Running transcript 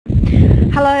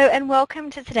Hello and welcome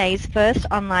to today's first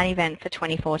online event for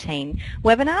 2014,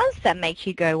 Webinars that make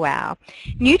you go wow,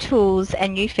 new tools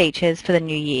and new features for the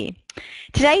new year.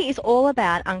 Today is all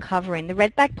about uncovering the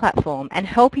Redback platform and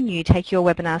helping you take your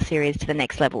webinar series to the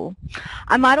next level.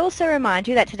 I might also remind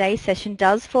you that today's session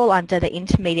does fall under the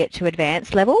intermediate to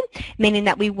advanced level, meaning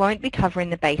that we won't be covering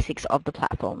the basics of the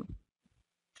platform.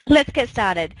 Let's get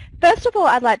started. First of all,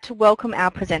 I'd like to welcome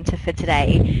our presenter for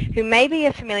today, who may be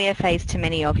a familiar face to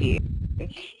many of you.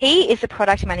 He is the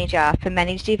Product Manager for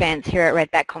Managed Events here at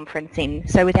Redback Conferencing.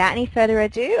 So without any further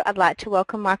ado, I'd like to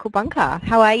welcome Michael Bunker.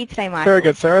 How are you today, Michael? Very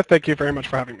good, Sarah. Thank you very much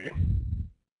for having me.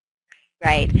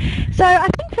 Great. So I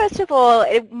think first of all,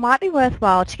 it might be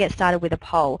worthwhile to get started with a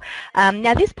poll.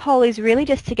 Now this poll is really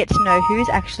just to get to know who's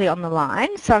actually on the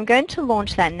line, so I'm going to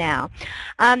launch that now.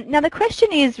 Now the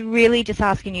question is really just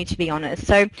asking you to be honest.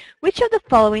 So which of the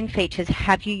following features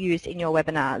have you used in your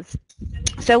webinars?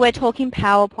 So we're talking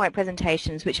PowerPoint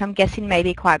presentations, which I'm guessing may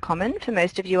be quite common for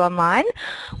most of you online.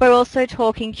 We're also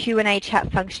talking Q&A chat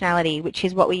functionality, which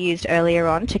is what we used earlier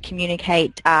on to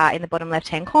communicate in the bottom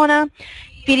left-hand corner.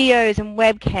 Videos and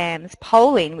webcams,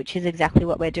 polling, which is exactly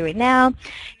what we're doing now,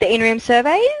 the in-room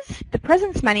surveys, the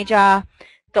presence manager,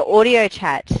 the audio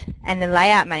chat, and the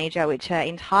layout manager, which are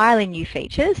entirely new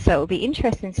features, so it'll be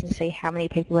interesting to see how many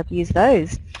people have used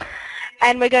those.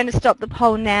 And we're going to stop the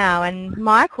poll now, and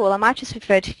Michael, I might just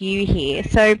refer to you here.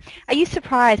 So are you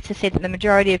surprised to see that the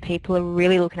majority of people are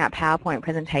really looking at PowerPoint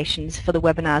presentations for the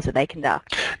webinars that they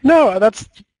conduct? No, that's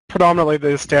predominantly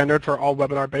the standard for all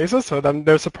webinar bases, so then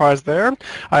no surprise there.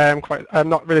 I'm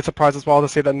not really surprised as well to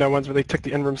see that no one's really took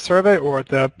the in-room survey or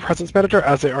the presence manager,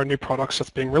 as they are new products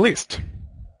just being released.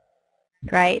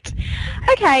 Great.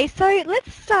 Okay, so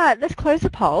let's close the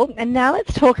poll and now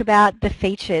let's talk about the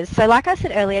features. So like I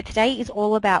said earlier, today is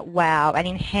all about wow and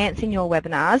enhancing your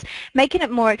webinars, making it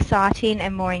more exciting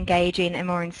and more engaging and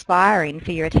more inspiring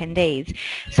for your attendees.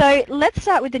 So let's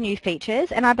start with the new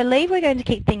features, and I believe we're going to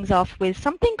kick things off with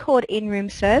something called in-room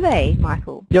survey,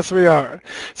 Michael. Yes, we are.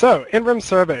 So in-room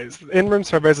surveys. In-room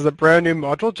surveys is a brand new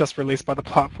module just released by the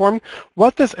platform.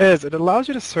 What this is, it allows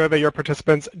you to survey your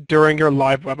participants during your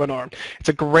live webinar. It's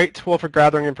a great tool for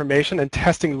gathering information and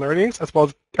testing learnings, as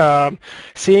well as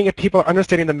seeing if people are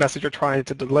understanding the message you're trying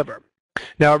to deliver.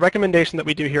 Now, a recommendation that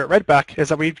we do here at Redback is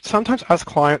that we sometimes ask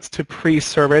clients to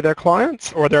pre-survey their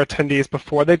clients or their attendees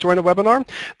before they join a webinar.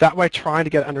 That way, trying to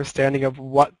get an understanding of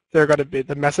what they're going to be,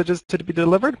 the messages to be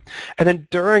delivered. And then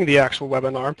during the actual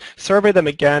webinar, survey them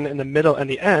again in the middle and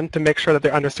the end to make sure that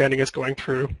their understanding is going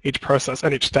through each process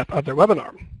and each step of their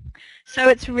webinar. So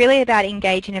it's really about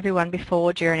engaging everyone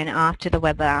before, during and after the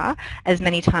webinar as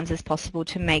many times as possible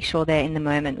to make sure they're in the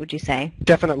moment, would you say?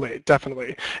 Definitely,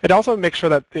 definitely. It also makes sure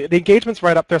that the engagement's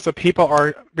right up there so people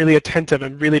are really attentive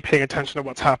and really paying attention to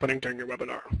what's happening during your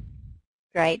webinar.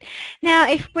 Great. Now,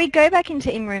 if we go back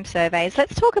into in-room surveys,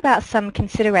 let's talk about some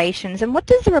considerations and what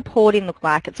does the reporting look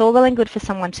like? It's all well and good for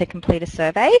someone to complete a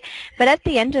survey, but at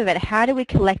the end of it, how do we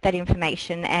collect that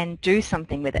information and do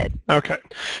something with it? Okay.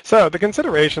 So the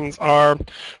considerations are,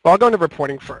 well, I'll go into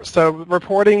reporting first. So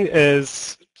reporting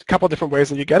is a couple of different ways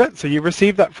that you get it. So you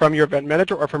receive that from your event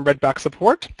manager or from Redback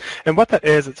support. And what that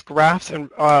is, it's graphs and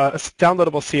a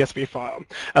downloadable CSV file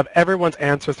of everyone's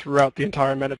answers throughout the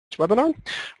entire managed webinar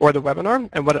or the webinar.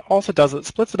 And what it also does is it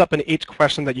splits it up into each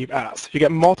question that you've asked. You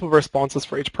get multiple responses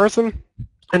for each person.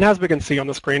 And as we can see on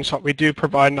the screenshot, we do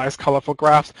provide nice colorful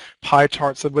graphs, pie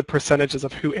charts with percentages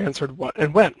of who answered what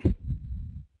and when.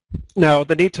 Now,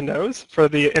 the need to knows for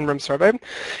the in-room survey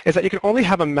is that you can only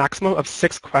have a maximum of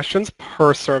 6 questions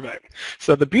per survey.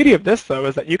 So the beauty of this, though,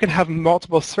 is that you can have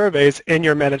multiple surveys in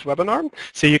your managed webinar.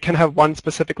 So you can have one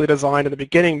specifically designed in the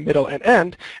beginning, middle, and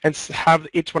end, and have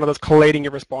each one of those collating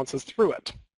your responses through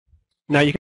it. Now,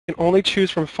 you can only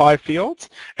choose from 5 fields,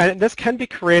 and this can be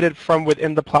created from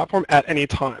within the platform at any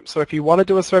time. So if you want to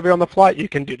do a survey on the fly, you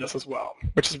can do this as well,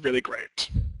 which is really great.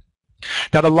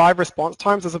 Now, the live response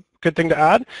times is a good thing to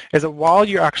add, is that while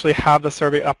you actually have the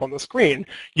survey up on the screen,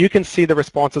 you can see the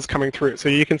responses coming through. So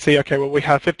you can see, okay, well, we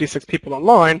have 56 people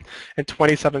online and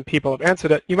 27 people have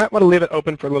answered it. You might want to leave it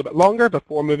open for a little bit longer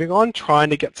before moving on,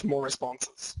 trying to get some more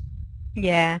responses.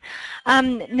 Yeah.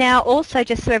 Now also,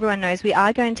 just so everyone knows, we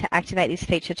are going to activate this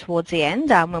feature towards the end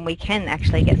when we can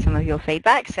actually get some of your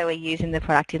feedback, so we're using the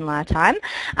product in live time.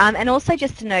 And also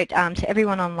just to note to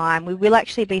everyone online, we will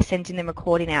actually be sending the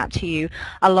recording out to you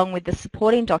along with the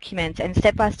supporting documents and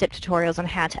step-by-step tutorials on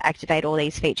how to activate all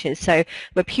these features. So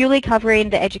we're purely covering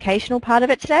the educational part of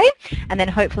it today, and then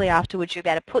hopefully afterwards you'll be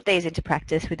able to put these into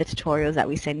practice with the tutorials that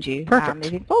we send you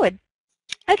moving forward.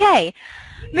 Okay,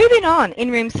 moving on,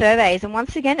 in-room surveys, and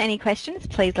once again, any questions,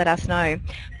 please let us know.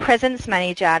 Presence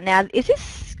Manager. Now, is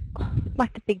this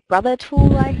like the Big Brother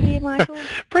tool I hear, Michael?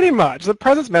 Pretty much. The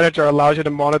Presence Manager allows you to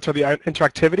monitor the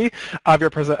interactivity of your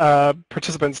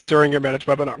participants during your managed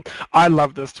webinar. I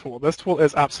love this tool. This tool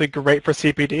is absolutely great for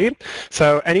CPD.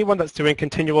 So anyone that's doing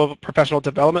continual professional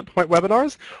development point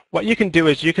webinars, what you can do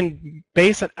is you can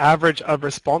base an average of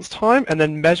response time and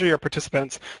then measure your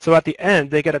participants. So at the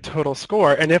end, they get a total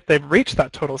score. And if they've reached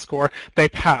that total score, they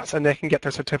pass and they can get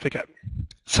their certificate.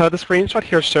 So the screenshot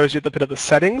here shows you the bit of the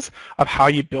settings of how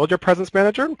you build your Presence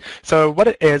Manager. So what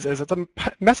it is it's a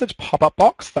message pop-up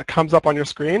box that comes up on your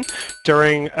screen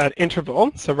during an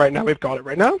interval. So right now we've got it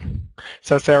right now.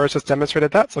 So Sarah's just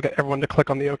demonstrated that, so I'll get everyone to click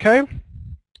on the OK.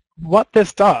 What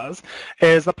this does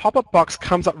is the pop-up box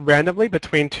comes up randomly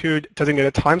between two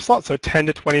designated time slots, so 10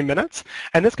 to 20 minutes,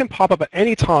 and this can pop up at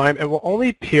any time. It will only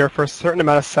appear for a certain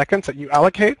amount of seconds that you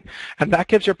allocate, and that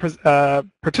gives your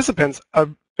participants a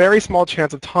very small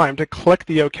chance of time to click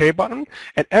the OK button,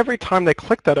 and every time they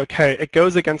click that OK, it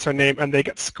goes against their name and they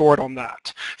get scored on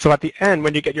that. So at the end,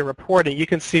 when you get your reporting, you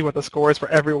can see what the score is for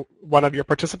every one of your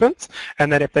participants,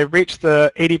 and then if they reach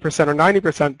the 80% or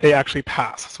 90%, they actually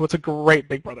pass. So it's a great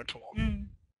Big Brother tool.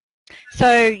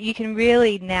 So you can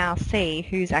really now see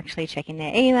who's actually checking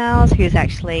their emails, who's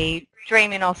actually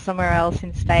dreaming off somewhere else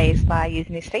in space by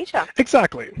using this feature.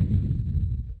 Exactly.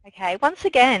 Okay, once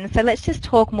again, so let's just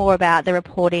talk more about the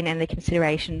reporting and the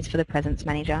considerations for the Presence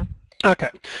Manager. Okay,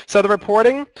 so the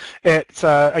reporting, it's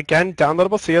again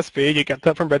downloadable CSV. You get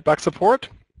that from Redback support.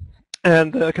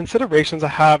 And the considerations I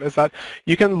have is that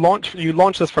you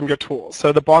launch this from your tools.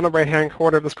 So the bottom right-hand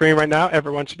corner of the screen right now,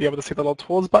 everyone should be able to see the little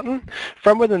tools button.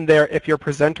 From within there, if you're a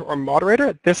presenter or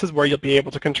moderator, this is where you'll be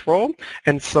able to control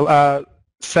and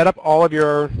set up all of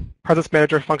your Presence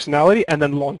Manager functionality and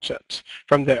then launch it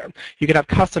from there. You can have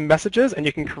custom messages and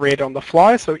you can create it on the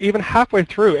fly. So even halfway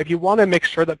through, if you want to make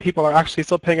sure that people are actually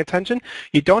still paying attention,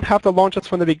 you don't have to launch it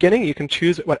from the beginning. You can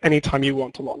choose it at any time you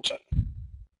want to launch it.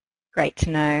 Great to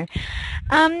know.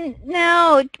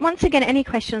 Now, once again, any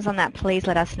questions on that, please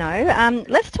let us know.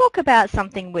 Let's talk about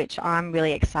something which I'm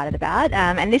really excited about,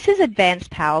 and this is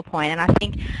advanced PowerPoint. And I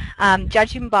think,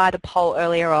 judging by the poll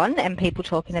earlier on and people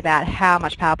talking about how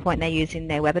much PowerPoint they use in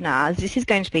their webinars, this is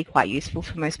going to be quite useful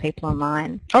for most people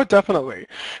online. Oh, definitely.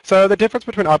 So the difference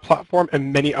between our platform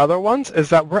and many other ones is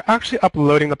that we're actually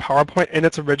uploading the PowerPoint in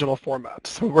its original format.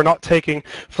 So we're not taking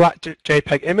flat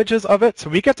JPEG images of it, so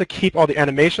we get to keep all the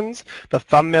animations, the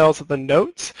thumbnails, the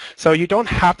notes, so you don't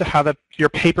have to have your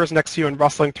papers next to you and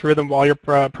rustling through them while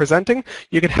you're presenting.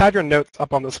 You can have your notes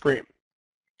up on the screen.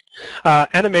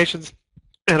 Animations,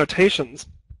 annotations,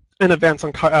 and events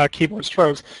on keyboard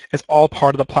strokes is all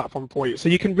part of the platform for you. So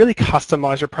you can really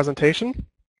customize your presentation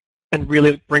and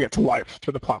really bring it to life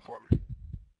through the platform.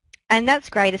 And that's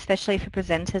great, especially for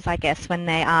presenters, I guess, when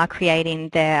they are creating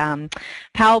their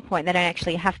PowerPoint. They don't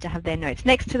actually have to have their notes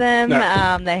next to them.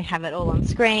 No. They have it all on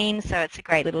screen, so it's a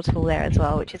great little tool there as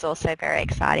well, which is also very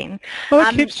exciting. Well,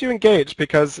 it keeps you engaged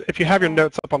because if you have your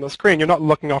notes up on the screen, you're not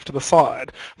looking off to the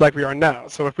side like we are now.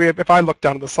 So if I look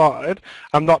down to the side,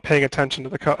 I'm not paying attention to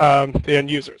the end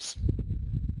users.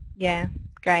 Yeah,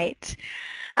 great.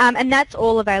 And that's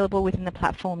all available within the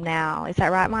platform now. Is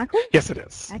that right, Michael? Yes, it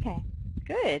is. Okay.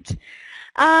 Good.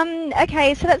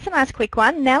 Okay, so that's a nice quick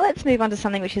one. Now let's move on to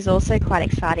something which is also quite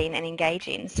exciting and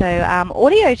engaging. So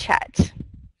audio chat.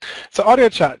 So audio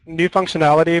chat, new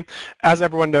functionality, as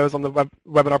everyone knows on the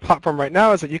webinar platform right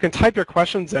now, is that you can type your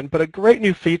questions in, but a great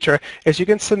new feature is you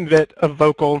can submit a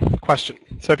vocal question.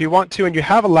 So if you want to and you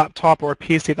have a laptop or a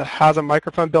PC that has a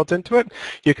microphone built into it,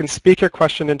 you can speak your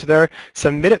question into there,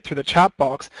 submit it through the chat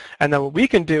box, and then what we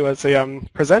can do as a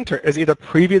presenter is either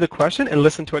preview the question and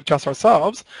listen to it just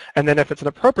ourselves, and then if it's an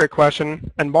appropriate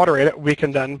question and moderate it, we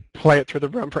can then play it through the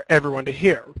room for everyone to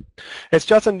hear. It's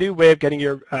just a new way of getting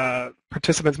your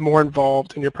participants more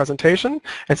involved in your presentation.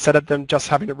 Instead of them just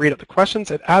having to read out the questions,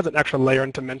 it adds an extra layer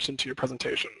and dimension to your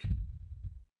presentation.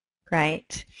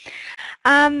 Great.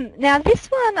 Now this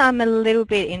one I'm a little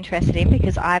bit interested in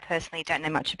because I personally don't know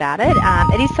much about it.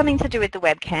 It is something to do with the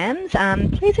webcams.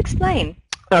 Please explain.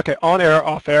 Okay, on-air,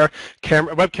 off-air,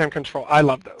 webcam control. I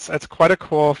love this. It's quite a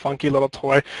cool, funky little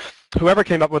toy. Whoever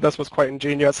came up with this was quite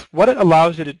ingenious. What it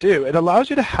allows you to do, it allows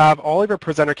you to have all of your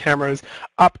presenter cameras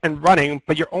up and running,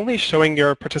 but you're only showing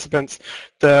your participants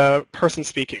the person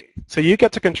speaking. So you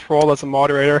get to control as a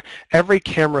moderator every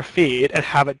camera feed and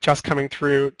have it just coming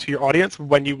through to your audience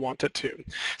when you want it to.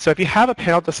 So if you have a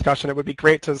panel discussion, it would be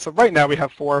great to, so right now we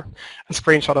have a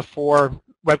screenshot of 4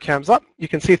 webcams up, you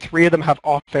can see 3 of them have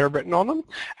off-air written on them.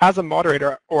 As a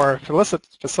moderator or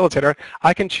facilitator,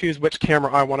 I can choose which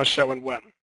camera I want to show and when.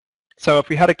 So if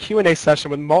we had a Q&A session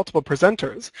with multiple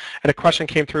presenters and a question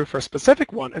came through for a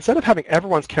specific one, instead of having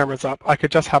everyone's cameras up, I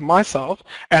could just have myself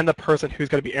and the person who's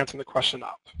going to be answering the question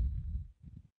up.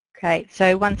 Okay,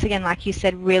 so once again, like you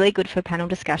said, really good for panel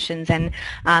discussions and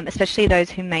especially those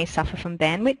who may suffer from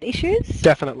bandwidth issues?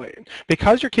 Definitely.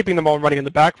 Because you're keeping them all running in the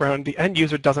background, the end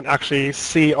user doesn't actually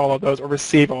see all of those or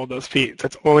receive all of those feeds.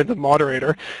 It's only the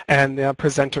moderator and the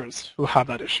presenters who have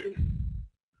that issue.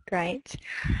 Great.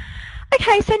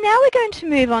 Okay, so now we're going to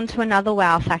move on to another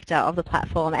wow factor of the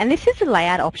platform, and this is the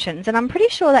layout options. And I'm pretty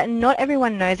sure that not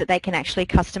everyone knows that they can actually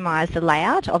customize the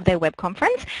layout of their web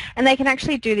conference, and they can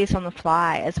actually do this on the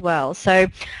fly as well. So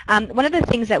one of the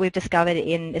things that we've discovered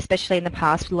especially in the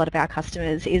past with a lot of our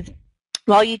customers is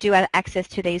while you do have access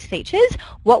to these features,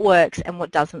 what works and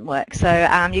what doesn't work. So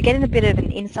you're getting a bit of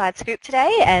an inside scoop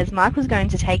today as Michael's going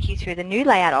to take you through the new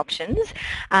layout options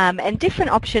and different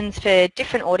options for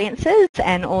different audiences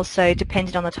and also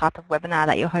depending on the type of webinar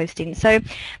that you're hosting. So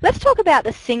let's talk about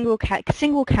the single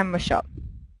camera shot.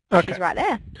 Okay. Which is right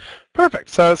there. Perfect.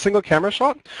 So single camera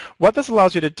shot. What this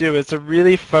allows you to do is to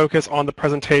really focus on the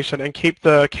presentation and keep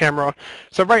the camera.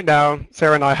 So right now,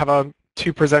 Sarah and I have a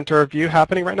 2-presenter view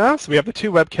happening right now. So we have the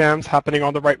 2 webcams happening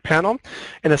on the right panel.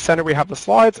 In the center we have the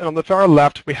slides, and on the far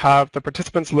left we have the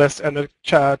participants list and the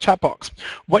chat box.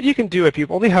 What you can do if you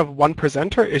only have one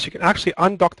presenter is you can actually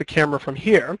undock the camera from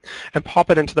here and pop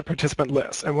it into the participant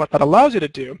list. And what that allows you to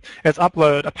do is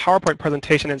upload a PowerPoint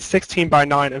presentation in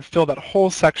 16:9 and fill that whole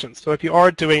section. So if you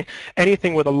are doing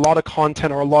anything with a lot of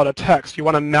content or a lot of text, you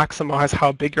want to maximize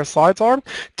how big your slides are,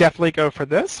 definitely go for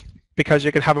this, because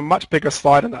you can have a much bigger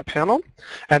slide in that panel.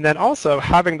 And then also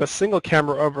having the single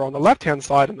camera over on the left-hand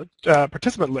side in the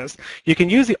participant list, you can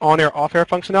use the on-air, off-air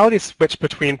functionality to switch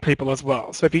between people as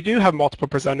well. So if you do have multiple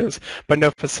presenters but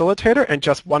no facilitator and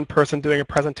just one person doing a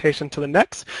presentation to the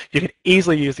next, you can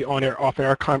easily use the on-air,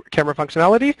 off-air camera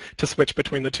functionality to switch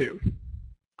between the 2.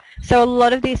 So a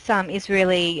lot of this is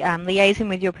really liaising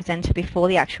with your presenter before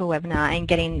the actual webinar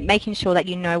and making sure that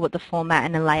you know what the format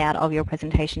and the layout of your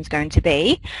presentation is going to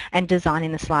be and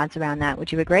designing the slides around that.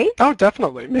 Would you agree? Oh,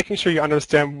 definitely. Making sure you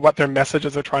understand what their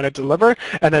messages are trying to deliver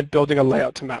and then building a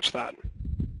layout to match that.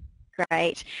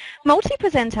 Great.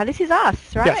 Multi-presenter, this is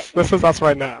us, right? Yes, this is us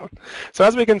right now. So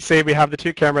as we can see, we have the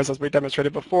 2 cameras as we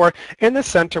demonstrated before. In the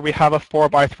center, we have a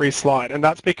 4:3 slide, and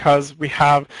that's because we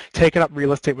have taken up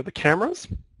real estate with the cameras.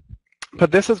 But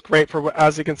this is great for,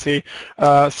 as you can see,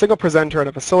 a single presenter and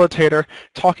a facilitator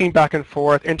talking back and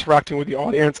forth, interacting with the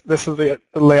audience. This is the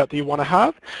layout that you want to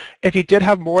have. If you did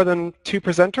have more than 2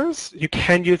 presenters, you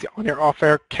can use the on-air,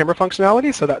 off-air camera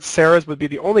functionality so that Sarah's would be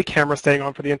the only camera staying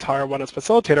on for the entire one as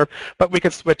facilitator, but we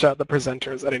could switch out the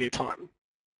presenters at any time.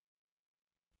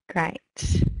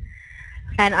 Great.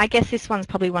 And I guess this one's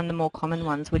probably one of the more common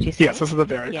ones, would you say? Yes, this is a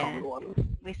very common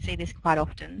one. We see this quite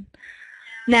often.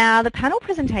 Now, the panel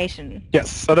presentation.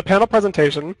 Yes, so the panel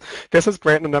presentation, this is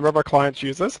great and a number of our clients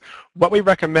use this. What we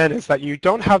recommend is that you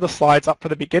don't have the slides up for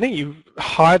the beginning. You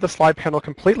hide the slide panel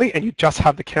completely and you just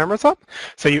have the cameras up.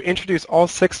 So you introduce all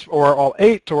 6 or all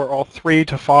 8 or all 3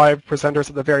 to 5 presenters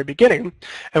at the very beginning.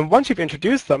 And once you've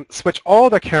introduced them, switch all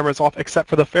the cameras off except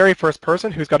for the very first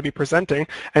person who's got to be presenting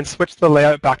and switch the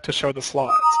layout back to show the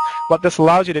slides. What this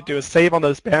allows you to do is save on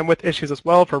those bandwidth issues as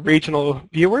well for regional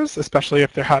viewers, especially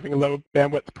if they're having low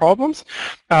bandwidth problems.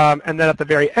 And then at the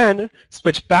very end,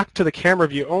 switch back to the camera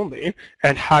view only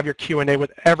and have your Q&A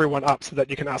with everyone up so that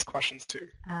you can ask questions too.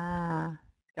 Ah,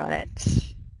 got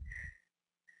it.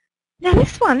 Now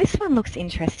this one looks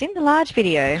interesting, the large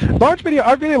video. Large video,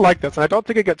 I really like this, and I don't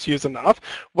think it gets used enough.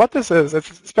 What this is,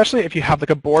 especially if you have like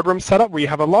a boardroom setup where you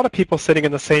have a lot of people sitting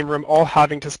in the same room all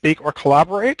having to speak or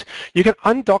collaborate, you can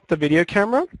undock the video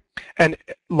camera and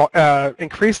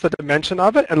increase the dimension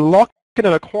of it and lock it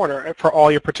in a corner for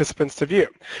all your participants to view.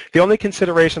 The only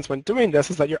considerations when doing this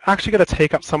is that you're actually going to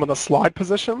take up some of the slide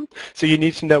position, so you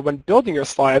need to know when building your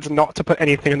slides not to put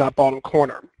anything in that bottom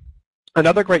corner.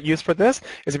 Another great use for this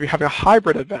is if you're having a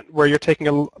hybrid event where you're taking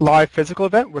a live physical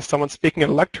event with someone speaking at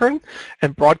a lectern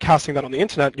and broadcasting that on the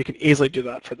internet, you can easily do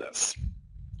that for this.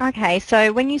 Okay,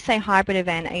 so when you say hybrid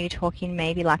event, are you talking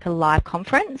maybe like a live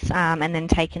conference and then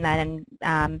taking that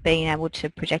and being able to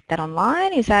project that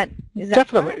online? Is that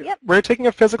Definitely. Right? Yep. We're taking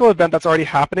a physical event that's already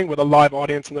happening with a live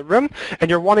audience in the room, and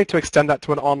you're wanting to extend that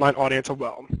to an online audience as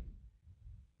well.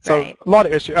 So Right. a lot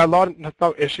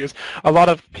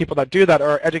of people that do that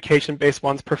are education-based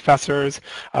ones, professors,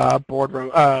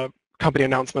 boardroom, company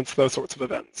announcements, those sorts of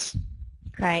events.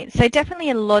 Great. So definitely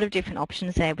a lot of different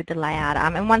options there with the layout.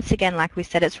 And once again, like we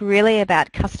said, it's really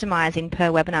about customizing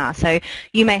per webinar. So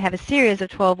you may have a series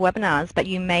of 12 webinars, but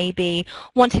you may be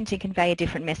wanting to convey a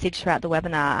different message throughout the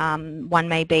webinar. One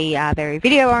may be very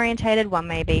video orientated, one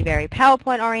may be very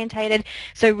PowerPoint orientated.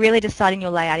 So really deciding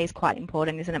your layout is quite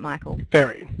important, isn't it, Michael?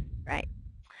 Very. Great.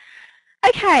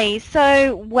 Okay,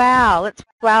 so wow, let's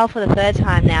wow for the third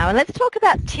time now. And let's talk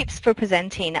about tips for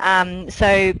presenting.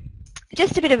 So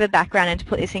just a bit of a background and to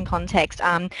put this in context.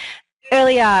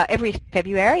 Earlier, every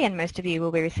February, and most of you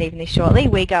will be receiving this shortly,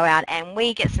 we go out and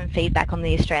we get some feedback on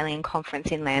the Australian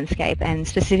Conference in Landscape and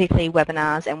specifically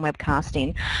webinars and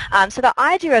webcasting. So the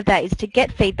idea of that is to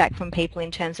get feedback from people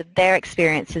in terms of their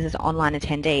experiences as online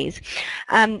attendees.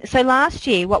 So last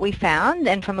year what we found,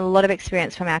 and from a lot of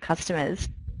experience from our customers,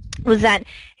 was that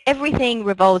everything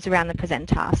revolves around the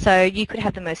presenter. So you could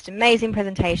have the most amazing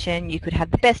presentation, you could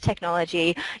have the best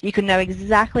technology, you could know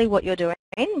exactly what you're doing,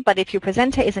 but if your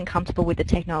presenter isn't comfortable with the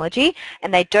technology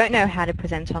and they don't know how to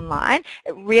present online,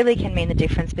 it really can mean the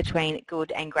difference between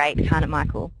good and great, can't it,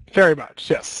 Michael? Very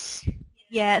much, yes.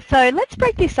 Yeah, so let's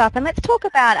break this up and let's talk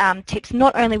about tips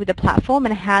not only with the platform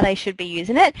and how they should be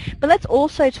using it, but let's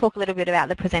also talk a little bit about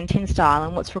the presenting style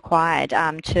and what's required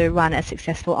to run a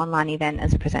successful online event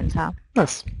as a presenter.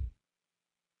 Nice.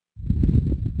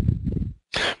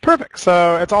 Perfect.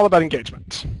 So it's all about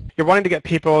engagement. You're wanting to get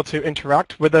people to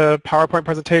interact with a PowerPoint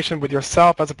presentation, with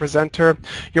yourself as a presenter.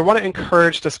 You want to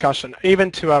encourage discussion, even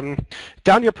to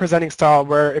down your presenting style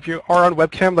where if you are on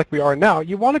webcam like we are now,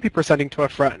 you want to be presenting to a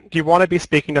friend. You want to be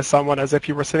speaking to someone as if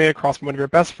you were sitting across from one of your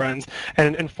best friends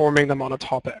and informing them on a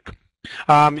topic.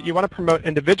 You want to promote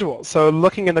individuals, so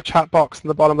looking in the chat box in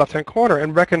the bottom left-hand corner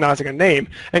and recognizing a name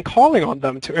and calling on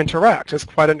them to interact is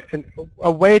quite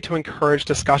a way to encourage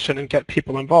discussion and get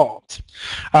people involved.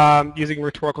 Using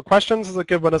rhetorical questions is a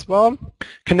good one as well.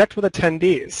 Connect with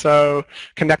attendees, so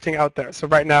connecting out there. So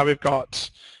right now we've got,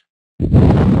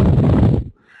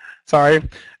 sorry,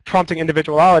 prompting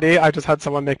individuality. I just had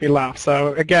someone make me laugh.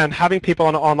 So again, having people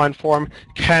on an online forum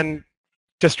can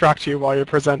distract you while you're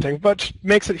presenting, but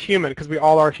makes it human because we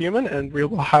all are human and we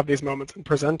will have these moments in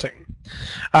presenting.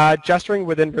 Gesturing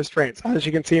within restraints. As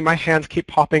you can see, my hands keep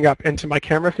popping up into my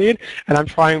camera feed and I'm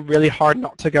trying really hard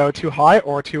not to go too high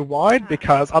or too wide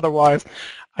because otherwise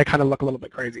I kind of look a little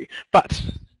bit crazy. But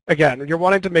again, you're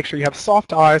wanting to make sure you have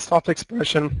soft eyes, soft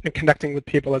expression, and connecting with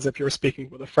people as if you're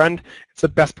speaking with a friend. It's the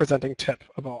best presenting tip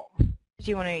of all. Do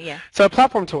you want to, yeah. So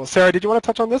platform tools. Sarah, did you want to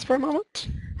touch on this for a moment?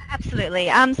 Absolutely.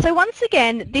 So once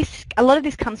again, a lot of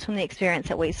this comes from the experience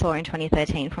that we saw in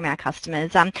 2013 from our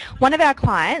customers. One of our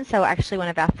clients, so actually one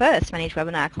of our first managed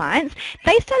webinar clients,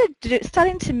 they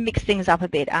starting to mix things up a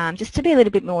bit, just to be a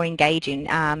little bit more engaging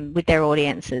with their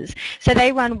audiences. So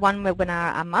they run one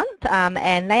webinar a month,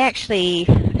 and they actually,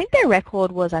 I think their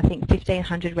record was,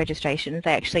 1,500 registrations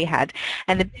they actually had,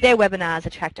 and their webinars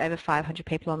attract over 500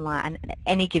 people online at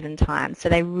any given time. So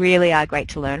they really are great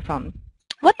to learn from.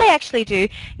 What they actually do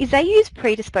is they use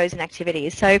predisposing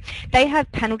activities. So they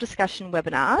have panel discussion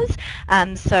webinars.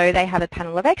 So they have a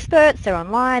panel of experts, they're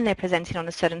online, they're presenting on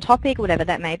a certain topic, whatever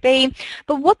that may be.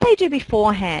 But what they do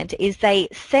beforehand is they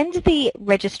send the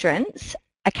registrants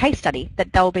a case study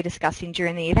that they'll be discussing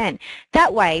during the event.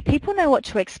 That way, people know what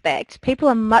to expect. People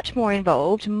are much more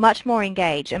involved, much more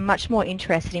engaged, and much more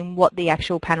interested in what the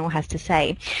actual panel has to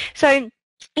say. So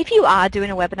if you are doing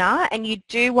a webinar and you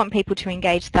do want people to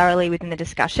engage thoroughly within the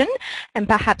discussion and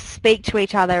perhaps speak to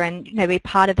each other and be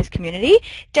part of this community,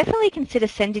 definitely consider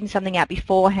sending something out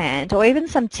beforehand or even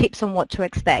some tips on what to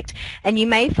expect. And you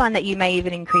may find that you may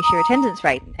even increase your attendance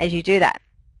rate as you do that.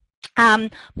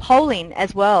 Polling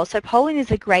as well. So polling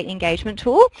is a great engagement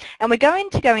tool, and we're going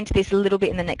to go into this a little bit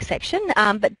in the next section,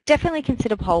 but definitely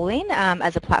consider polling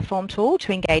as a platform tool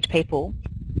to engage people.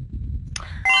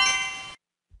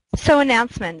 So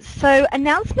announcements. So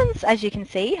announcements, as you can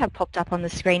see, have popped up on the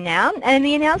screen now, and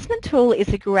the announcement tool is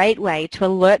a great way to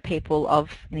alert people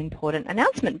of an important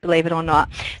announcement, believe it or not.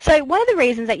 So one of the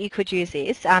reasons that you could use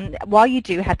this, while you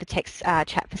do have the text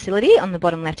chat facility on the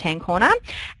bottom left-hand corner,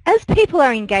 as people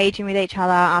are engaging with each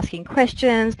other, asking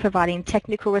questions, providing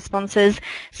technical responses,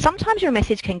 sometimes your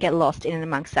message can get lost in and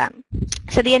amongst that.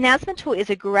 So the announcement tool is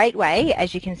a great way,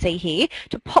 as you can see here,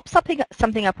 to pop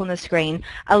something up on the screen,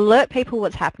 alert people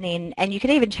what's happening, and you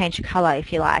can even change the colour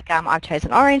if you like. I've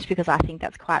chosen orange because I think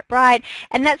that's quite bright,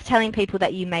 and that's telling people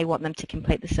that you may want them to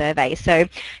complete the survey. So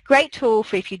great tool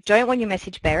for if you don't want your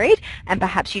message buried and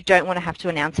perhaps you don't want to have to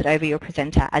announce it over your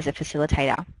presenter as a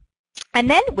facilitator. And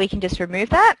then we can just remove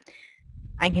that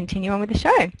and continue on with the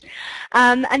show.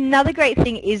 Another great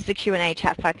thing is the Q&A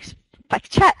chat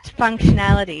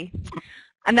functionality.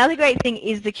 Another great thing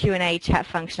is the Q&A chat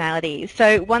functionality.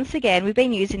 So once again, we've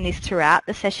been using this throughout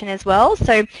the session as well.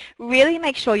 So really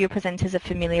make sure your presenters are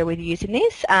familiar with using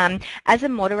this. As a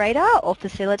moderator or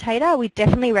facilitator, we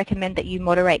definitely recommend that you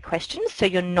moderate questions so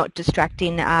you're not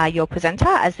distracting your presenter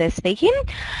as they're speaking,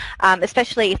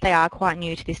 especially if they are quite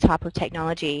new to this type of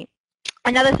technology.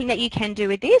 Another thing that you can do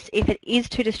with this, if it is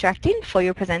too distracting for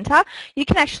your presenter, you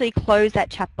can actually close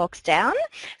that chat box down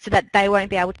so that they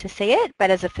won't be able to see it, but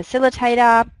as a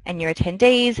facilitator and your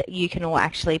attendees, you can all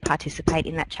actually participate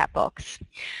in that chat box.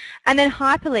 And then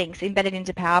hyperlinks embedded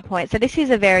into PowerPoint. So this is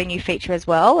a very new feature as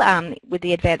well with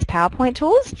the advanced PowerPoint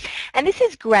tools. And this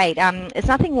is great. It's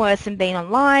nothing worse than being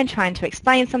online trying to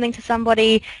explain something to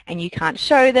somebody and you can't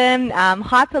show them.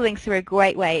 Hyperlinks are a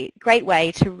great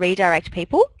way to redirect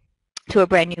people to a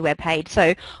brand new web page.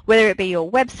 So whether it be your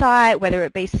website, whether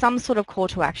it be some sort of call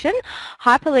to action,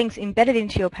 hyperlinks embedded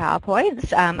into your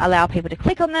PowerPoints allow people to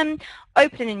click on them,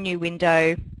 open a new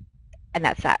window, and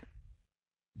that's that.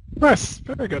 Nice,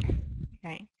 very good.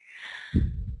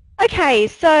 Okay,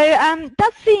 so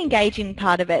that's the engaging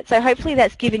part of it. So hopefully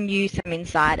that's given you some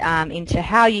insight into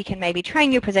how you can maybe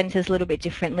train your presenters a little bit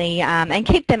differently and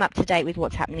keep them up to date with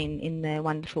what's happening in the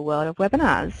wonderful world of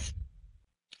webinars.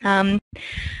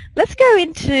 Let's go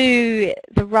into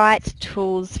the right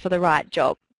tools for the right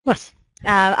job. Nice.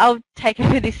 I'll take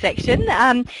over this section.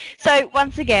 So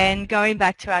once again, going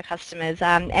back to our customers,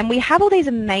 and we have all these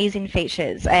amazing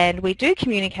features and we do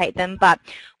communicate them, but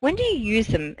when do you use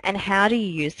them and how do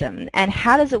you use them and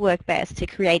how does it work best to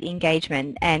create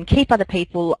engagement and keep other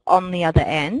people on the other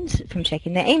end from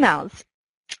checking their emails?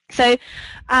 So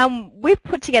we've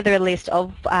put together a list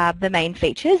of the main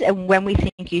features and when we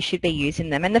think you should be using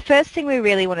them. And the first thing we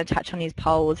really want to touch on is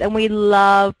polls. And we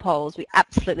love polls. We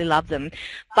absolutely love them.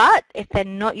 But if they're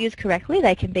not used correctly,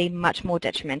 they can be much more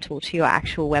detrimental to your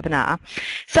actual webinar.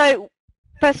 So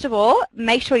first of all,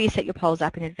 make sure you set your polls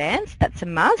up in advance. That's a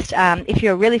must. If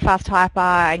you're a really fast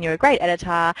typer and you're a great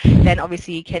editor, then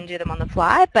obviously you can do them on the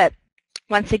fly. But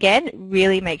once again,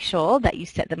 really make sure that you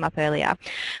set them up earlier.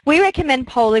 We recommend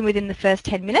polling within the first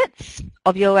 10 minutes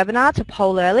of your webinar to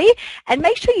poll early and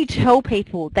make sure you tell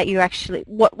people that you actually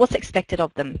what's expected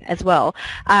of them as well.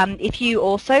 If you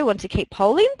also want to keep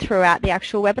polling throughout the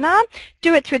actual webinar,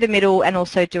 do it through the middle and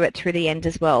also do it through the end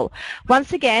as well.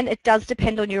 Once again, it does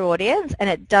depend on your audience and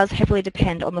it does heavily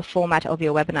depend on the format of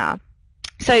your webinar.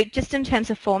 So just in terms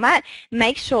of format,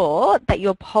 make sure that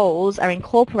your polls are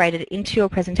incorporated into your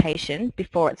presentation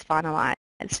before it's finalized.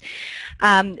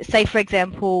 Say, for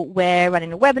example, we're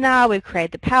running a webinar, we've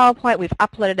created the PowerPoint, we've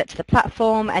uploaded it to the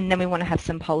platform, and then we want to have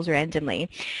some polls randomly.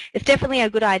 It's definitely a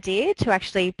good idea to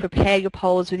actually prepare your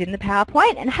polls within the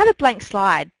PowerPoint and have a blank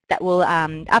slide that will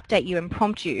update you and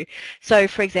prompt you. So,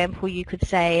 for example, you could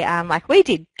say, like we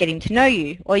did, getting to know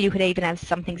you, or you could even have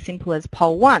something simple as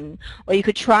poll 1, or you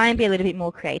could try and be a little bit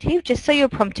more creative, just so you're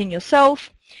prompting yourself,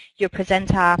 your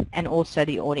presenter, and also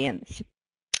the audience.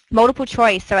 Multiple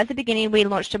choice. So at the beginning we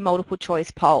launched a multiple choice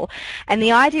poll and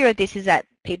the idea of this is that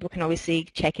people can obviously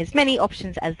check as many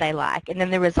options as they like and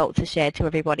then the results are shared to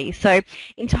everybody. So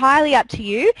entirely up to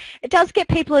you. It does get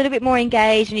people a little bit more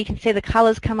engaged and you can see the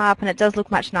colours come up and it does look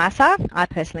much nicer. I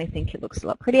personally think it looks a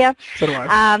lot prettier. So do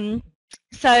I.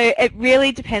 So it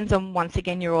really depends on, once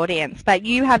again, your audience. But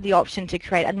you have the option to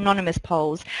create anonymous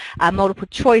polls, multiple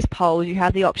choice polls. You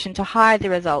have the option to hide the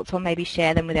results or maybe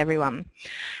share them with everyone.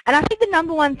 And I think the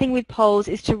number one thing with polls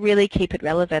is to really keep it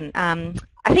relevant.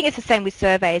 I think it's the same with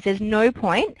surveys. There's no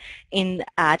point in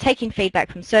taking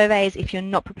feedback from surveys if you're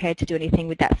not prepared to do anything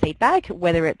with that feedback,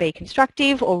 whether it be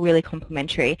constructive or really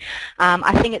complimentary.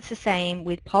 I think it's the same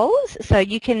with polls. So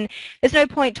you can, there's no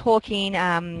point talking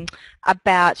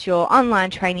about your online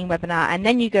training webinar and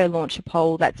then you go launch a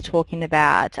poll that's talking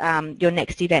about your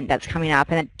next event that's coming up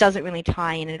and it doesn't really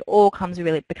tie in. It all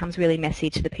becomes really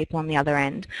messy to the people on the other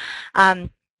end.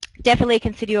 Definitely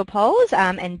consider your polls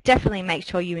and definitely make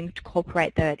sure you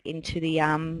incorporate that into the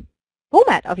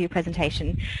format of your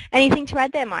presentation. Anything to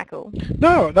add there, Michael?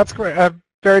 No, that's great.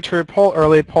 Very true. Poll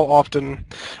early, poll often,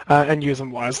 and use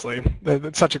them wisely.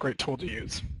 It's such a great tool to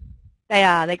use. They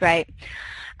are. They're great.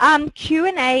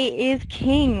 Q&A is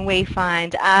king, we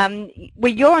find.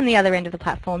 Well, you're on the other end of the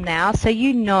platform now, so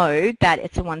you know that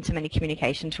it's a one-to-many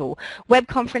communication tool. Web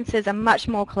conferences are much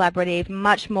more collaborative,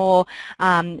 much more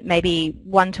maybe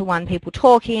one-to-one people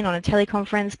talking on a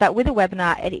teleconference, but with a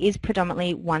webinar, it is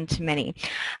predominantly one-to-many.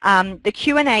 The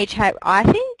Q&A chat, I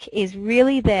think, is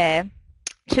really there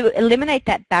to eliminate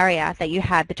that barrier that you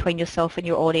have between yourself and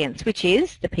your audience, which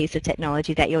is the piece of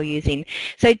technology that you're using.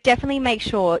 So definitely make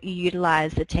sure you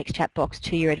utilize the text chat box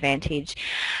to your advantage.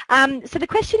 So the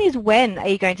question is, when are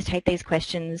you going to take these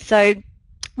questions? So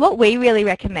what we really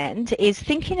recommend is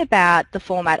thinking about the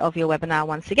format of your webinar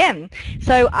once again.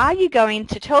 So are you going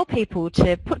to tell people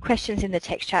to put questions in the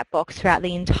text chat box throughout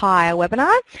the entire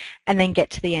webinar and then get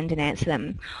to the end and answer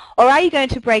them? Or are you going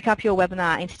to break up your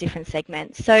webinar into different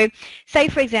segments? So say,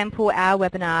 for example, our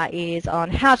webinar is on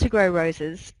how to grow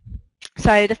roses.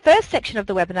 So the first section of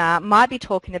the webinar might be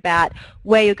talking about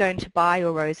where you're going to buy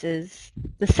your roses.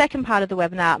 The second part of the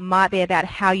webinar might be about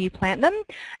how you plant them.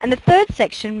 And the third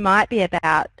section might be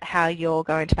about how you're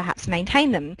going to perhaps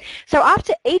maintain them. So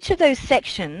after each of those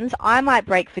sections, I might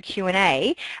break for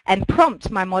Q&A and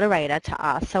prompt my moderator to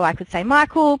ask. So I could say,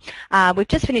 Michael, we've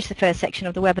just finished the first section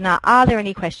of the webinar. Are there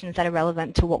any questions that are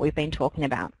relevant to what we've been talking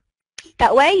about?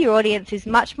 That way your audience is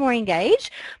much more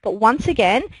engaged, but once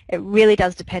again, it really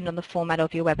does depend on the format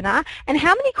of your webinar and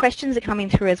how many questions are coming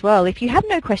through as well. If you have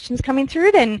no questions coming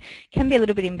through, then it can be a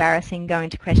little bit embarrassing going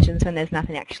to questions when there's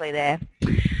nothing actually there.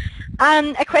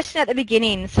 A question at the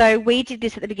beginning. So we did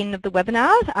this at the beginning of the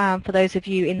webinar for those of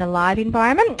you in the live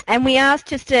environment, and we asked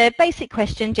just a basic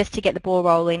question just to get the ball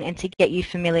rolling and to get you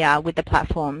familiar with the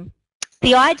platform.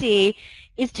 The idea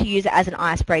is to use it as an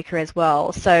icebreaker as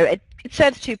well. So it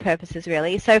serves two purposes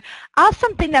really. So ask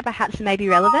something that perhaps may be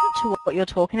relevant to what you're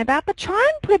talking about, but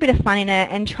try and put a bit of fun in it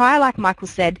and try, like Michael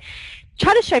said,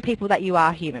 try to show people that you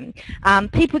are human.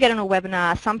 People get on a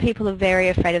webinar, some people are very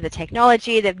afraid of the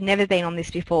technology, they've never been on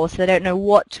this before, so they don't know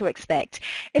what to expect.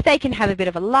 If they can have a bit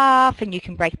of a laugh and you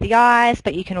can break the ice,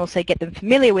 but you can also get them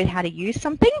familiar with how to use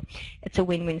something, it's a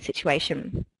win-win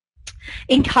situation.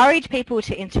 Encourage people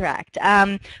to interact.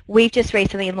 We've just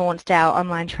recently launched our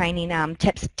online training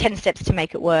 10 Steps to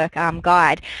Make It Work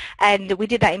guide, and we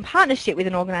did that in partnership with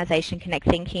an organisation, Connect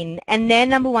Thinking, and their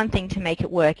number one thing to make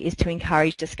it work is to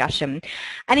encourage discussion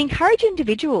and encourage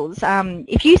individuals.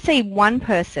 If you see one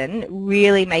person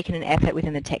really making an effort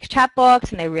within the text chat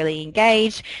box and they're really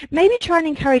engaged, maybe try and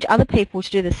encourage other people to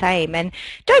do the same, and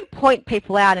don't point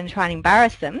people out and try and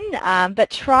embarrass them, but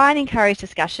try and encourage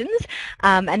discussions,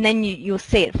 and then you'll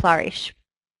see it flourish.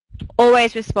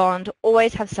 Always respond,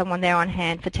 always have someone there on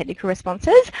hand for technical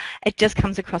responses. It just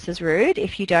comes across as rude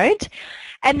if you don't.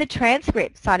 And the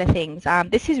transcript side of things,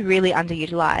 this is really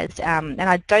underutilised, and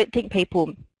I don't think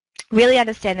people really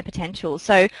understand the potential.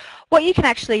 So what you can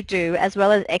actually do, as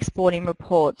well as exporting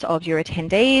reports of your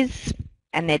attendees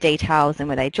and their details and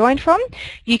where they joined from,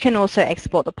 you can also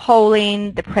export the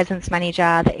polling, the presence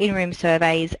manager, the in-room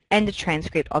surveys, and the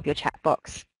transcript of your chat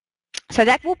box. So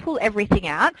that will pull everything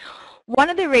out. One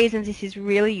of the reasons this is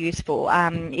really useful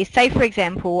is, say for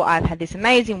example, I've had this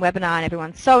amazing webinar and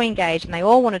everyone's so engaged and they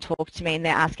all want to talk to me and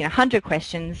they're asking 100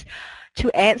 questions. To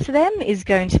answer them is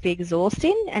going to be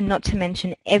exhausting, and not to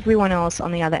mention everyone else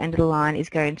on the other end of the line is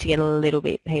going to get a little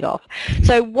bit peed off.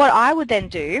 So what I would then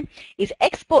do is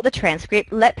export the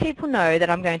transcript, let people know that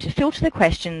I'm going to filter the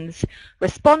questions,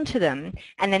 respond to them,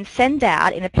 and then send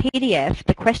out in a PDF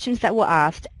the questions that were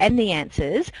asked and the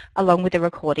answers along with the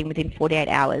recording within 48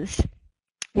 hours.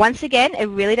 Once again, it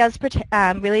really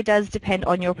does depend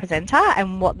on your presenter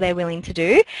and what they're willing to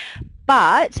do,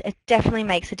 but it definitely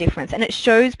makes a difference and it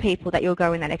shows people that you're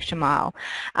going that extra mile.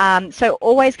 So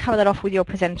always cover that off with your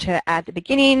presenter at the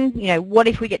beginning. You know, what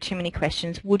if we get too many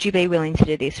questions? Would you be willing to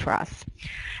do this for us?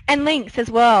 And links as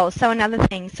well. So another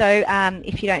thing, so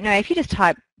if you don't know, if you just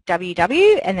type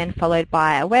www and then followed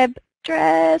by a web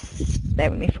address,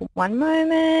 bear with me for one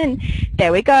moment.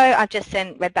 There we go. I've just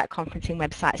sent Redback Conferencing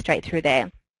website straight through there.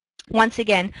 Once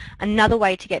again, another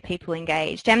way to get people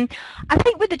engaged. And I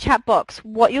think with the chat box,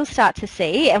 what you'll start to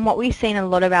see, and what we've seen in a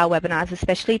lot of our webinars,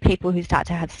 especially people who start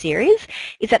to have series,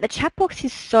 is that the chat box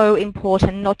is so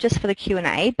important, not just for the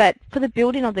Q&A, but for the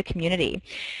building of the community.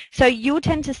 So you'll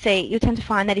tend to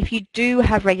find that if you do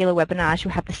have regular webinars,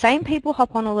 you'll have the same people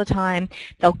hop on all the time,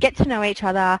 they'll get to know each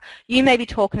other, you may be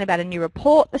talking about a new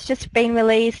report that's just been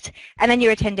released, and then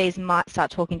your attendees might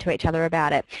start talking to each other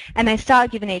about it. And they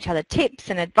start giving each other tips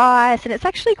and advice, and it's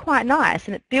actually quite nice,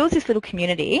 and it builds this little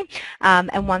community,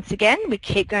 and once again we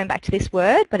keep going back to this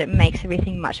word, but it makes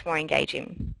everything much more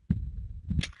engaging.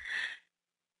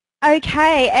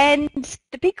 Okay, and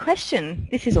the big question,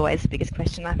 this is always the biggest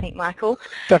question I think, Michael.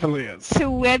 Definitely is. To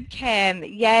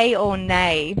webcam, yay or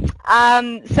nay?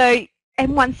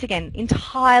 And once again,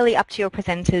 entirely up to your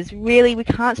presenters. Really, we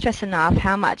can't stress enough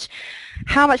how much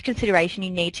consideration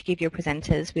you need to give your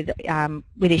presenters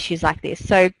with issues like this.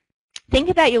 So think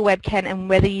about your webcam and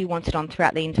whether you want it on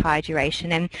throughout the entire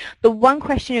duration. And the one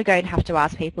question you're going to have to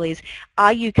ask people is,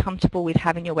 are you comfortable with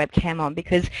having your webcam on?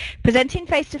 Because presenting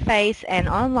face-to-face and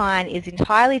online is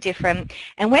entirely different,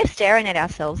 and we're staring at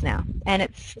ourselves now. And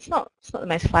it's not the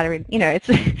most flattering, you know, it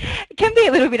can be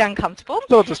a little bit uncomfortable. A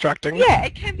little distracting. Yeah,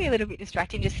 it can be a little bit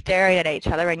distracting just staring at each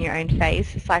other in your own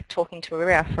face. It's like talking to a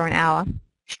mirror for an hour.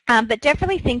 But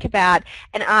definitely think about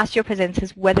and ask your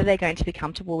presenters whether they're going to be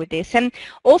comfortable with this. And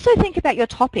also think about your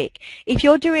topic. If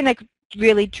you're doing a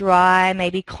really dry,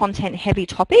 maybe content-heavy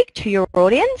topic to your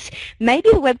audience, maybe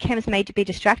the webcams may be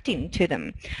distracting to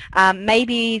them.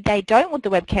 Maybe they don't want the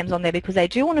webcams on there because they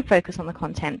do want to focus on the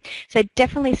content. So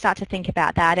definitely start to think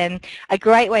about that. And a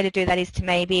great way to do that is to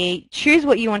maybe choose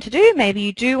what you want to do. Maybe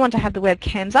you do want to have the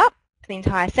webcams up for the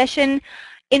entire session.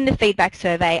 In the feedback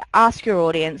survey, ask your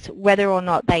audience whether or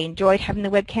not they enjoyed having the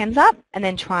webcams up, and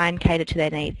then try and cater to their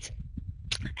needs.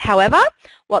 However,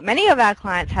 what many of our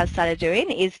clients have started doing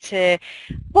is to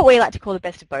what we like to call the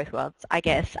best of both worlds, I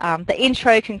guess, the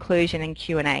intro, conclusion, and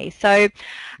Q&A. So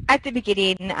at the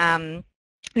beginning,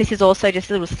 this is also just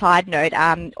a little side note,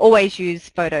 always use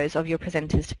photos of your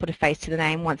presenters to put a face to the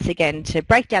name, once again, to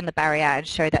break down the barrier and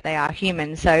show that they are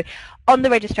human. So on the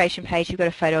registration page, you've got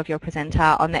a photo of your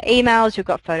presenter. On the emails, you've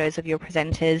got photos of your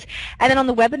presenters. And then on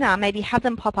the webinar, maybe have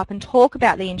them pop up and talk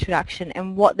about the introduction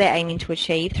and what they're aiming to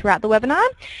achieve throughout the webinar.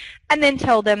 And then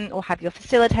tell them, or have your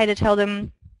facilitator tell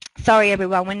them, sorry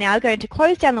everyone, we're now going to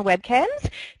close down the webcams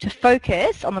to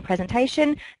focus on the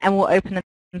presentation, and we'll open them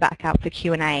back up for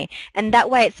Q&A. And that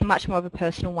way it's much more of a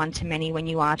personal one-to-many when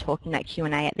you are talking that Q&A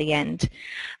at the end.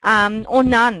 Or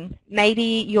none.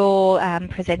 Maybe you're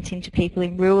presenting to people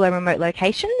in rural and remote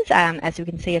locations, as you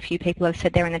can see a few people have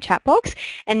said there in the chat box,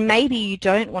 and maybe you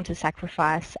don't want to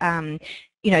sacrifice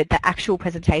you know, the actual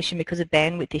presentation because of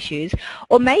bandwidth issues,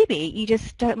 or maybe you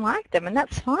just don't like them, and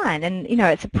that's fine. And you know,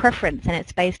 it's a preference, and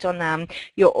it's based on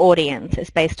your audience, it's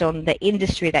based on the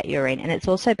industry that you're in, and it's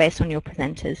also based on your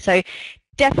presenters. So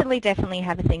definitely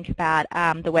have a think about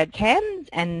the webcams,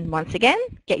 and once again,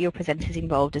 get your presenters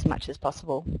involved as much as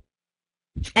possible.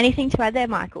 Anything to add there,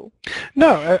 Michael?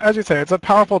 No, as you say, it's a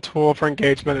powerful tool for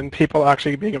engagement and people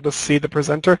actually being able to see the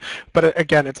presenter. But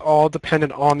again, it's all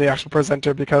dependent on the actual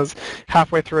presenter, because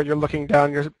halfway through it, you're looking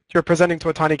down, you're presenting to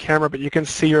a tiny camera, but you can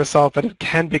see yourself, and it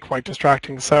can be quite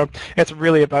distracting. So it's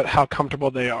really about how comfortable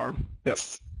they are.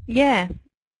 Yes. Yeah,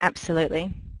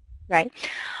 absolutely. Right.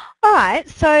 All right,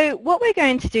 so what we're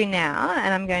going to do now,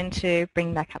 and I'm going to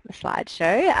bring back up the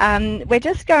slideshow, we're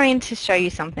just going to show you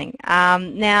something.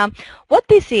 Now, what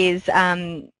this is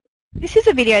a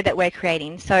video that we're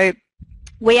creating. So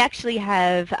we actually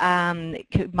have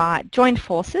joined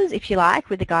forces, if you like,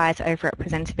 with the guys over at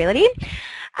Presentability.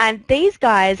 And these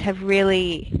guys have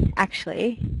really,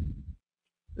 actually,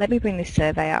 let me bring this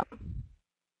survey up.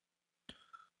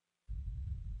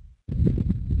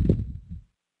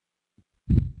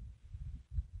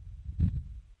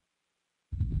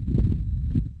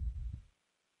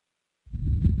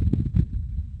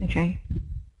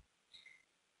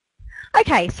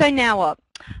 Okay, so now what?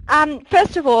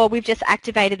 First of all, we've just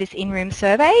activated this in-room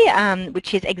survey,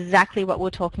 which is exactly what we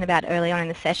were talking about early on in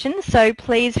the session. So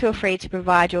please feel free to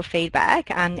provide your feedback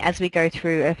as we go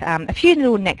through a few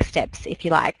little next steps, if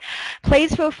you like.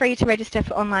 Please feel free to register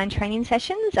for online training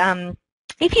sessions.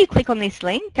 If you click on this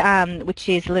link, which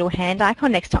is a little hand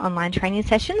icon next to online training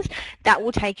sessions, that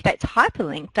will take that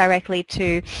hyperlink directly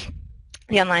to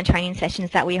the online training sessions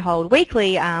that we hold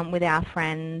weekly with our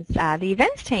friends, the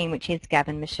events team, which is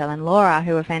Gavin, Michelle and Laura,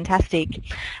 who are fantastic.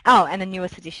 Oh, and the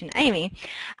newest addition, Amy.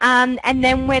 And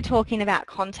then we're talking about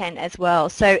content as well.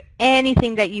 So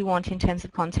anything that you want in terms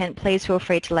of content, please feel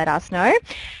free to let us know.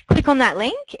 Click on that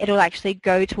link. It'll actually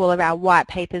go to all of our white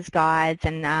papers, guides,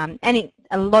 and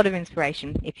a lot of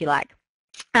inspiration, if you like.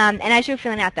 And as you're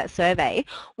filling out that survey,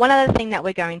 one other thing that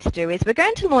we're going to do is we're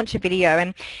going to launch a video,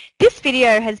 and this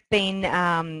video has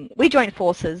been, we joined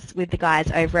forces with the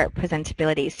guys over at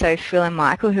Presentability, so Phil and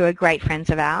Michael, who are great friends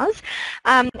of ours,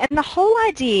 and the whole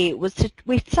idea was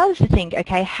we started to think,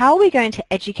 okay, how are we going to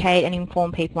educate and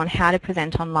inform people on how to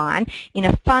present online in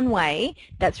a fun way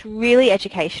that's really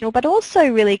educational but also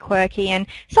really quirky and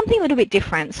something a little bit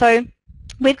different. So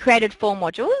we've created 4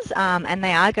 modules, and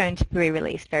they are going to be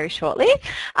released very shortly.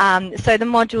 So the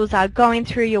modules are going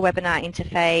through your webinar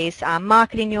interface,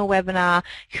 marketing your webinar,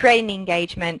 creating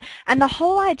engagement, and the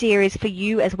whole idea is for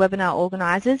you as webinar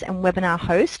organisers and webinar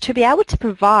hosts to be able to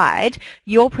provide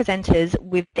your presenters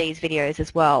with these videos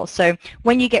as well. So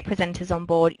when you get presenters on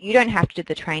board, you don't have to do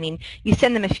the training. You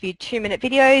send them a few 2-minute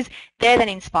videos. They're then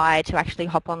inspired to actually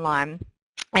hop online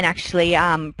and actually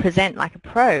present like a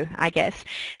pro, I guess.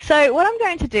 So what I'm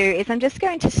going to do is I'm just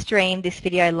going to stream this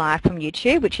video live from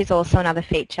YouTube, which is also another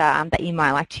feature that you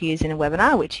might like to use in a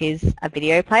webinar, which is a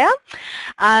video player.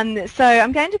 So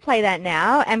I'm going to play that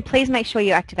now, and please make sure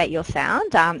you activate your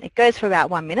sound. It goes for about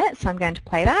 1 minute, so I'm going to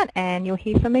play that, and you'll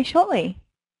hear from me shortly.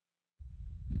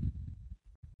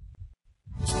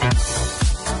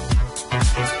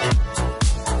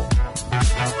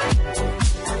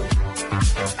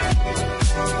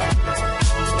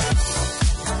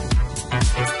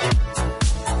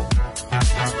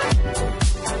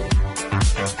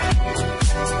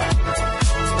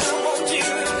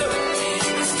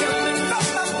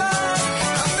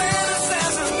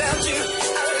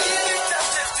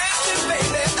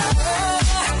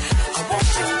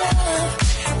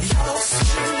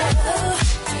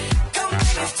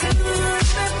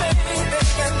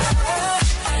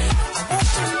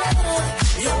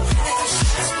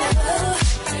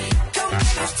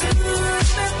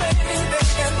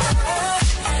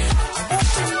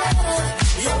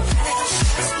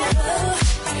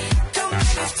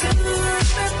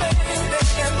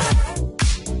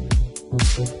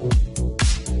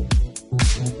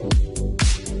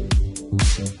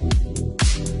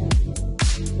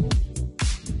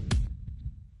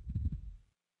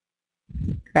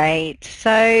 Great.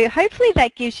 So hopefully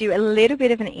that gives you a little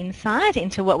bit of an insight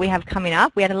into what we have coming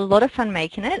up. We had a lot of fun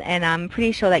making it, and I'm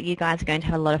pretty sure that you guys are going to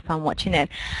have a lot of fun watching it.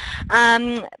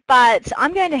 But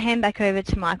I'm going to hand back over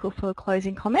to Michael for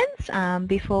closing comments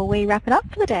before we wrap it up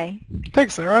for the day.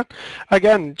 Thanks, Sarah.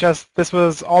 Again, this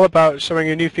was all about showing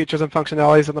you new features and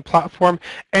functionalities on the platform.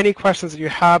 Any questions that you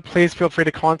have, please feel free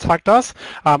to contact us.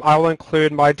 I will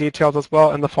include my details as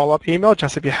well in the follow-up email,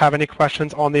 just if you have any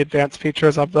questions on the advanced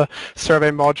features of the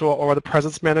survey module or the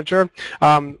Presence Manager.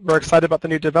 We're excited about the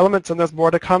new developments, and there's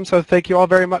more to come, so thank you all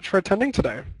very much for attending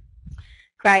today.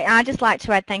 Great. I'd just like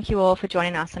to add thank you all for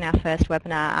joining us on our first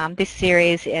webinar. This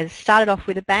series has started off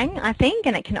with a bang, I think,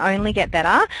 and it can only get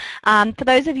better. For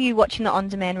those of you watching the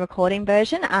on-demand recording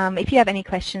version, if you have any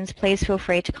questions, please feel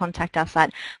free to contact us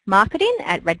at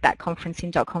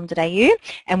marketing@redbackconferencing.com.au,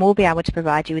 and we'll be able to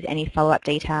provide you with any follow-up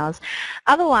details.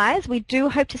 Otherwise, we do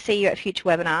hope to see you at future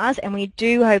webinars, and we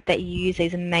do hope that you use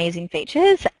these amazing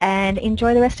features, and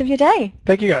enjoy the rest of your day.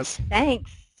 Thank you, guys. Thanks.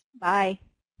 Bye.